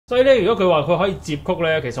所以咧，如果佢話佢可以摺曲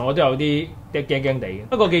咧，其實我都有啲驚驚地嘅。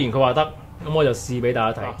不過既然佢話得，咁我就試俾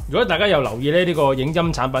大家睇。如果大家有留意咧呢個影音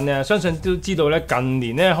產品咧，相信都知道咧近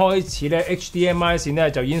年咧開始咧 HDMI 線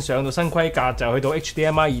咧就已經上到新規格，就去到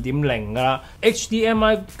HDMI 2.0噶啦。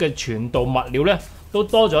HDMI 嘅傳導物料咧都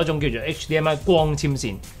多咗一種叫做 HDMI 光纖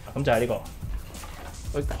線，咁就係呢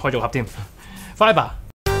個，開咗盒添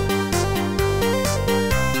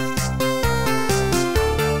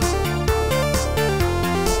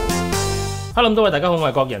 ，FIBBR。Hello， 咁多位大家好，我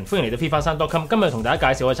係國人，歡迎嚟到feverSound.com。今日同大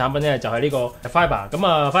家介紹嘅產品咧就係呢個 FIBBR。咁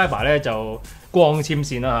啊 ，FIBBR 咧就光纖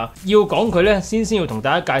線啦嚇。要講佢咧，先要同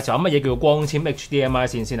大家介紹下乜嘢叫做光纖 HDMI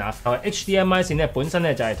線先啊。HDMI 線咧本身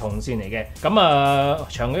咧就係銅線嚟嘅。咁啊，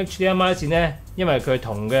長嘅 HDMI 線咧，因為佢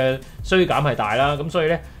銅嘅衰減係大啦，咁所以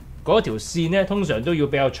咧嗰條線咧通常都要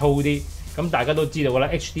比較粗啲。咁大家都知道㗎啦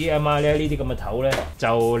 ，HDMI 咧呢啲咁嘅頭咧，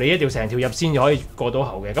就你一定要成條入線就可以過到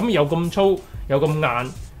喉嘅。咁有咁粗，有咁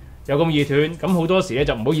硬。有咁易斷，咁好多時咧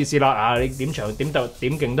就唔好意思啦你點長點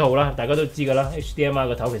勁都好啦，大家都知㗎啦。HDMI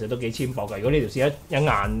個頭其實都幾纖薄㗎，如果呢條線一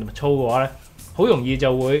硬粗嘅話咧，好容易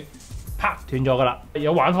就會啪斷咗㗎啦。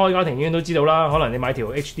有玩開家庭院都知道啦，可能你買條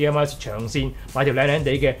HDMI 長線，買條靚靚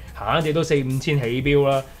地嘅，閒閒地都4、5千起標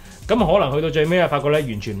啦。咁可能去到最尾發覺咧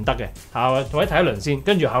完全唔得嘅或者睇一輪先，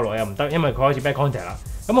跟住後來又唔得，因為佢開始 bad contact 啦。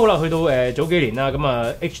咁好啦，去到早幾年啦，咁啊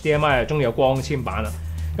HDMI 終於有光纖版啦。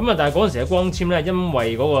咁啊，但係嗰陣時嘅光纖咧，因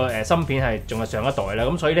為嗰個芯片係仲係上一代啦，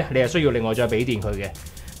咁所以咧你係需要另外再俾電佢嘅。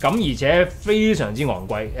咁而且非常之昂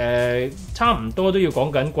貴，差唔多都要講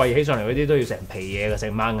緊貴起上嚟嗰啲都要成皮嘢嘅，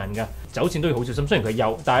成萬銀㗎。走線都要好小心，雖然佢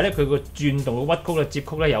有，但係咧佢個轉動嘅屈曲咧、摺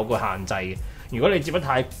曲咧有個限制嘅。如果你摺得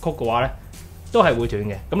太曲嘅話咧，都係會斷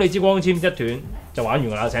嘅。咁你知光纖一斷就玩完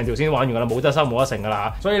㗎啦，成條線玩完㗎啦，冇得收冇得成㗎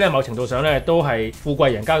啦。所以咧某程度上咧都係富貴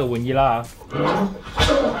人家嘅玩意啦。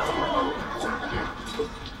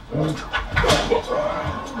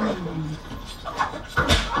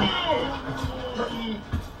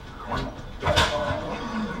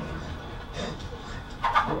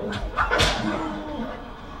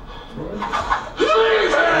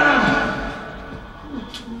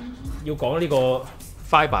要講呢個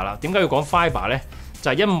FIBBR 啦，點解要講 FIBBR 咧？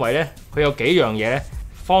就係因為咧，佢有幾樣嘢咧，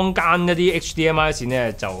坊間一啲 HDMI 線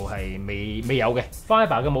咧就係未有嘅。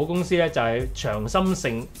FIBBR 嘅母公司咧就係長芯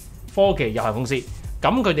盛科技有限公司。咁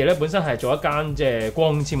佢哋咧本身係做一間即係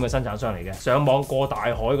光纖嘅生產商嚟嘅，上網過大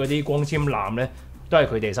海嗰啲光纖纜咧都係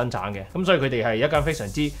佢哋生產嘅。咁所以佢哋係一間非常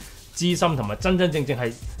之資深同埋真正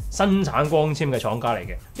係生產光纖嘅廠家嚟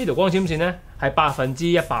嘅。呢條光纖線咧係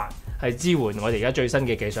100%係支援我哋而家最新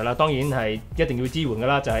嘅技術啦。當然係一定要支援㗎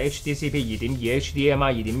啦，就係 HDCP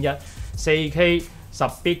 2.2、HDMI 2.1、4K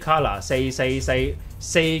 10bit color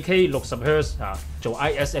 444、4K 60Hz 做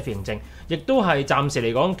isf 認證，亦都係暫時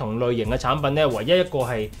嚟講同類型嘅產品咧，唯一一個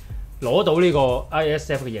係攞到呢個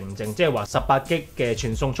isf 嘅認證，即係話18G 嘅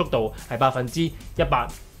傳送速度係100%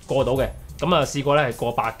過到嘅。咁啊試過咧係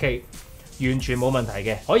過8K。完全冇問題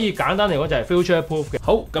嘅，可以簡單嚟講就係 future proof 嘅。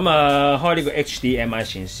好，咁啊開呢個 HDMI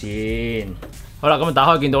線先。好啦，咁啊打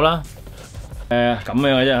開見到啦。咁樣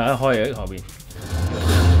嘅啫嚇，開喺後邊。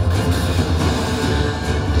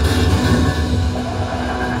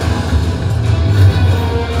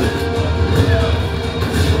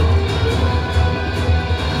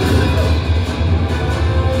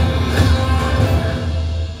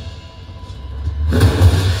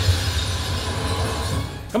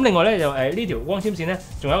咁另外咧就呢條光纖線咧，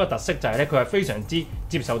仲有一個特色就係咧，佢係非常之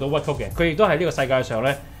接受到屈曲嘅。佢亦都係呢個世界上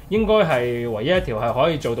咧，應該係唯一一條係可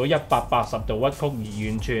以做到180度屈曲，而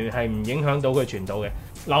完全係唔影響到佢傳導嘅。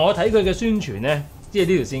嗱，我睇佢嘅宣傳咧，即係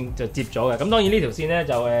呢條線就接咗嘅。咁當然呢條線咧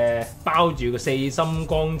就包住個4芯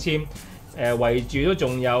光纖，圍住都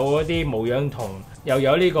仲有一啲無氧銅，又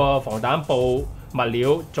有呢個防彈布物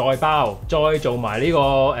料再包，再做埋呢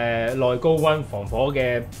個內高溫防火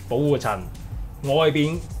嘅保護層。外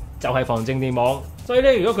邊就係防靜電網，所以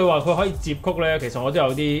咧，如果佢話佢可以摺曲咧，其實我都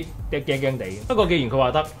有啲驚驚地。不過既然佢話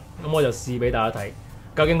得，咁我就試俾大家睇，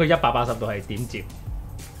究竟佢180度係點摺？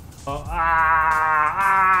好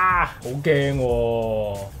驚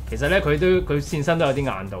喎！其實咧，佢線身都有啲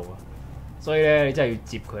硬度啊，所以咧，你真係要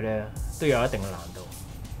摺佢咧，都有一定嘅難度。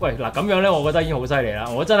喂，嗱咁樣咧，我覺得已經好犀利啦。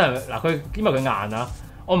我真係佢因為佢硬啊，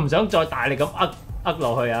我唔想再大力咁握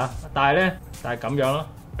落去啊。但係咁樣咯。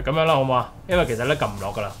咁樣啦，好唔好啊？因為其實咧撳唔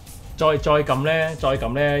落噶啦，再撳咧，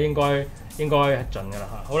應該盡噶啦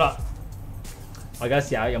嚇。好啦，我而家試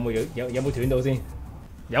下有冇斷到先。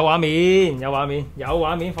有畫面，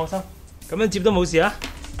放心。咁樣摺都冇事啦，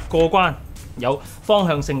過關。有方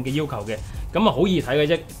向性嘅要求嘅，咁啊好易睇嘅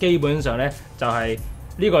啫。基本上咧就係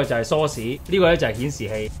呢個就係 source，呢個咧就係顯示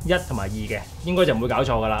器1同埋2嘅，應該就唔會搞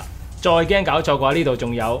錯噶啦。再驚搞錯嘅話，呢度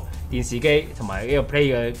仲有電視機同埋呢個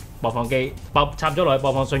Play 嘅播放機，插咗落去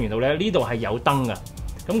播放信源度咧，呢度係有燈㗎。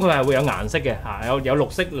咁佢係會有顏色嘅嚇，有綠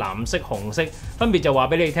色、藍色、紅色，分別就話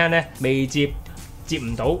俾你聽咧，未接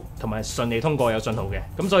唔到，同埋順利通過有信號嘅。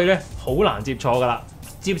咁所以咧好難接錯㗎啦。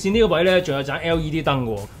接線呢個位咧，仲有盞 LED 燈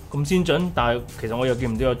喎，咁先準。但係其實我又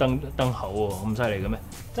見唔到有燈口喎，咁犀利嘅咩？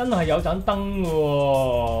真係有盞燈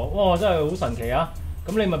喎，哇！真係好神奇啊！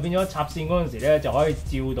咁你咪變咗插線嗰陣時咧，就可以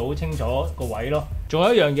照到清楚個位咯。仲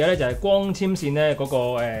有一樣嘢咧，就係光纖線咧嗰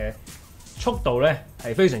個速度咧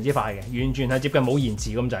係非常之快嘅，完全係接近冇延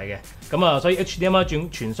遲咁滯嘅。咁啊，所以 HDMI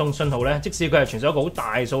傳送信號咧，即使佢係傳送一個好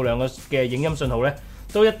大數量嘅影音信號咧，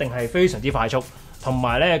都一定係非常之快速，同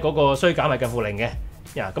埋咧嗰個衰減係近乎零嘅。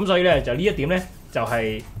咁所以咧就呢一點咧就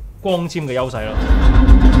係光纖嘅優勢咯。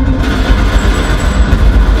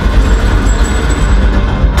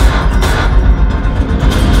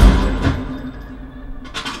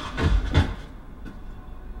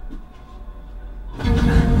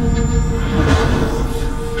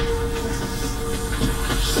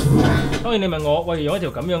當然你問我，喂，用一條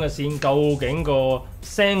咁樣嘅線，究竟個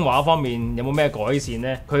聲畫方面有冇咩改善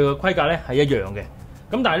呢？佢個規格咧係一樣嘅。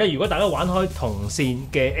咁但係咧，如果大家玩開銅線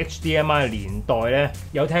嘅 HDMI 年代咧，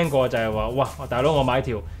有聽過就係話，哇，大佬我買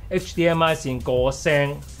條 HDMI 線個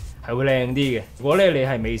聲係會靚啲嘅。如果咧你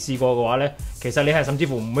係未試過嘅話咧，其實你係甚至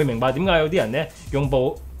乎唔會明白點解有啲人咧用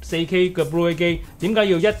部 4K 嘅 Blu-ray 機，點解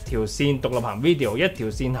要一條線獨立行 video， 一條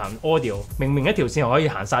線行 audio？ 明明一條線可以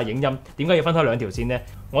行晒影音，點解要分開兩條線呢？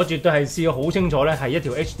我絕對係試過好清楚咧，係一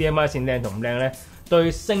條 HDMI 線靚同唔靚咧，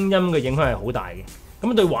對聲音嘅影響係好大嘅。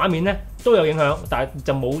咁對畫面咧都有影響，但係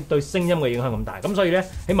就冇對聲音嘅影響咁大。咁所以咧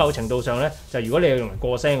喺某程度上咧，就如果你係用嚟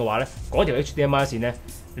過聲嘅話咧，嗰條 HDMI 線咧，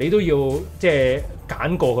你都要即係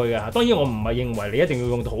揀過佢嘅。當然我唔係認為你一定要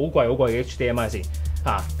用到好貴嘅 HDMI 線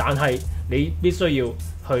嚇，但係你必須要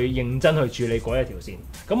去認真去處理嗰一條線。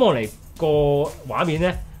咁我嚟個畫面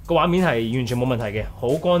咧，個畫面係完全冇問題嘅，好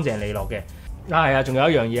乾淨利落嘅。係啊，仲有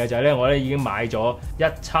一樣嘢就係咧，我咧已經買咗一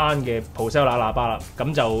餐嘅 Procell 喇叭啦，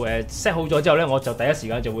咁就set 好咗之後咧，我就第一時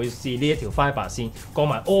間就會試呢一條 FIBBR 線，過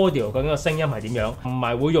埋 audio 究竟個聲音係點樣，唔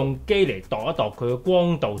係會用機嚟度一度佢嘅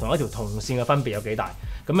光度同一條銅線嘅分別有幾大，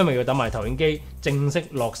咁因為要等埋投影機正式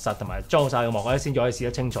落實同埋裝晒個幕咧，先至可以試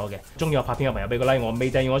得清楚嘅。中意我拍片嘅朋友俾個 like，我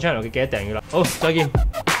未訂閱我 channel 嘅記得訂閱啦。好，再見。